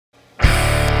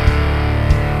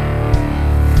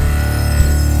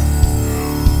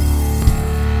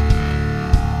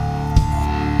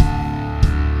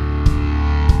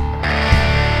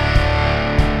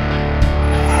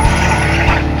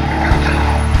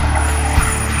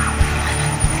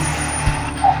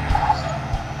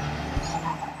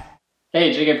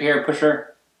Hey, Jacob here,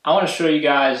 Pusher. I want to show you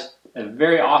guys a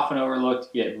very often overlooked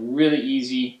yet really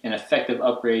easy and effective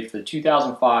upgrade for the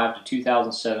 2005 to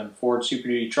 2007 Ford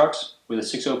Superduty trucks with a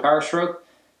 6.0 Powerstroke,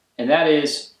 and that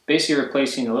is basically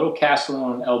replacing the little cast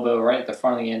aluminum elbow right at the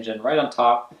front of the engine, right on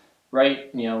top,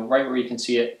 right where you can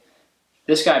see it.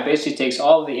 This guy basically takes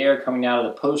all of the air coming out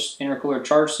of the post intercooler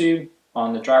charge tube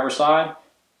on the driver's side,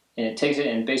 and it takes it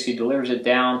and basically delivers it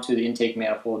down to the intake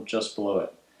manifold just below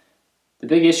it. The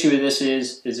big issue with this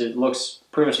is it looks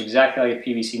pretty much exactly like a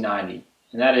PVC 90,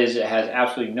 and that is it has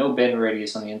absolutely no bend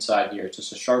radius on the inside here. It's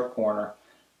just a sharp corner.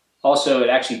 Also, it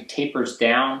actually tapers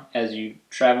down as you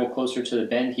travel closer to the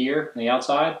bend here on the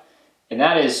outside, and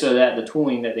that is so that the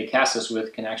tooling that they cast this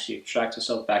with can actually extract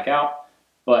itself back out,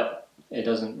 but it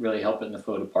doesn't really help it in the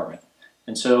flow department.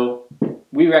 And so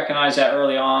we recognized that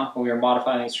early on when we were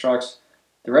modifying these trucks.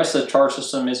 The rest of the charge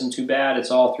system isn't too bad.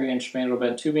 It's all 3-inch mandrel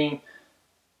bent tubing.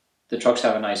 The trucks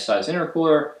have a nice size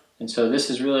intercooler, and so this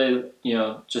is really,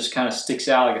 just kind of sticks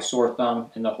out like a sore thumb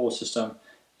in the whole system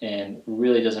and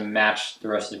really doesn't match the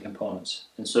rest of the components.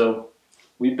 And so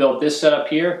we built this setup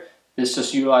here. This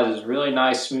just utilizes really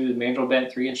nice, smooth mandrel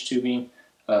bent 3-inch tubing,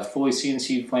 fully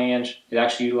CNC flange. It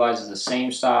actually utilizes the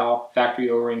same style factory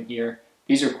O-ring here.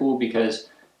 These are cool because,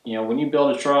 when you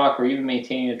build a truck or even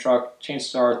maintaining a truck,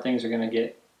 chances are things are going to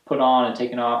get put on and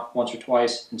taken off once or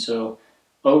twice, and so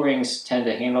O-rings tend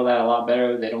to handle that a lot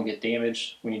better. They don't get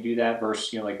damaged when you do that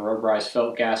versus, like a rubberized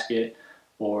felt gasket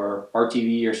or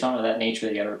RTV or something of that nature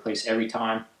that you got to replace every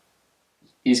time.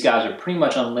 These guys are pretty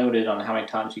much unlimited on how many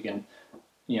times you can,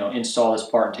 install this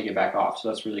part and take it back off. So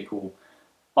that's really cool.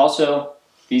 Also,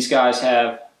 these guys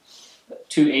have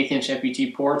 2 1/8-inch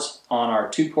FPT ports on our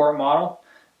 2-port model.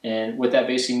 And what that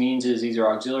basically means is these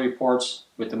are auxiliary ports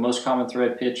with the most common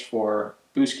thread pitch for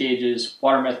boost gauges,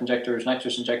 water meth injectors,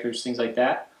 nitrous injectors, things like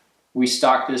that. We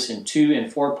stock this in 2- and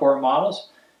 4-port models.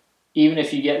 Even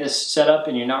if you get this set up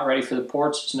and you're not ready for the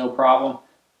ports, it's no problem.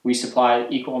 We supply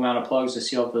equal amount of plugs to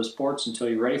seal up those ports until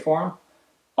you're ready for them.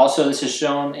 Also, this is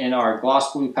shown in our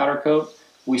gloss blue powder coat.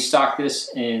 We stock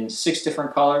this in 6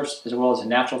 different colors as well as a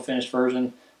natural finish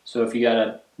version. So if you got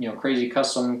a crazy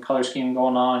custom color scheme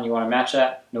going on and you want to match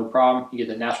that, no problem. You get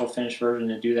the natural finish version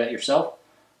and do that yourself.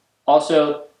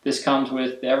 Also, this comes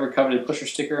with the ever-coveted pusher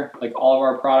sticker, like all of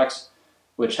our products,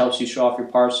 which helps you show off your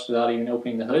parts without even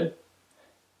opening the hood.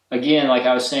 Again, like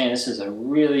I was saying, this is a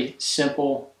really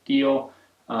simple deal.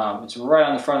 It's right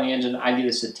on the front of the engine. I give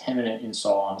this a 10-minute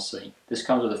install, honestly. This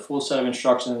comes with a full set of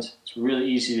instructions. It's really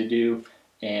easy to do,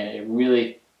 and it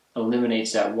really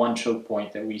eliminates that one choke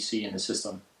point that we see in the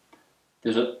system.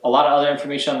 There's a lot of other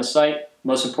information on the site.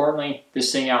 Most importantly,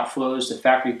 this thing outflows the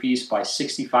factory piece by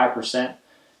 65%.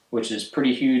 Which is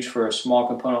pretty huge for a small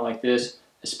component like this,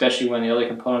 especially when the other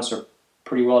components are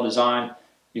pretty well designed.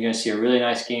 You're going to see a really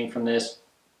nice gain from this.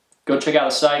 Go check out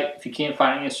the site. If you can't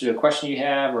find an answer to a question you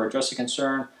have or address a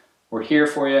concern, we're here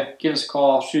for you. Give us a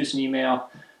call, shoot us an email,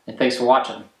 and thanks for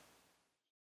watching.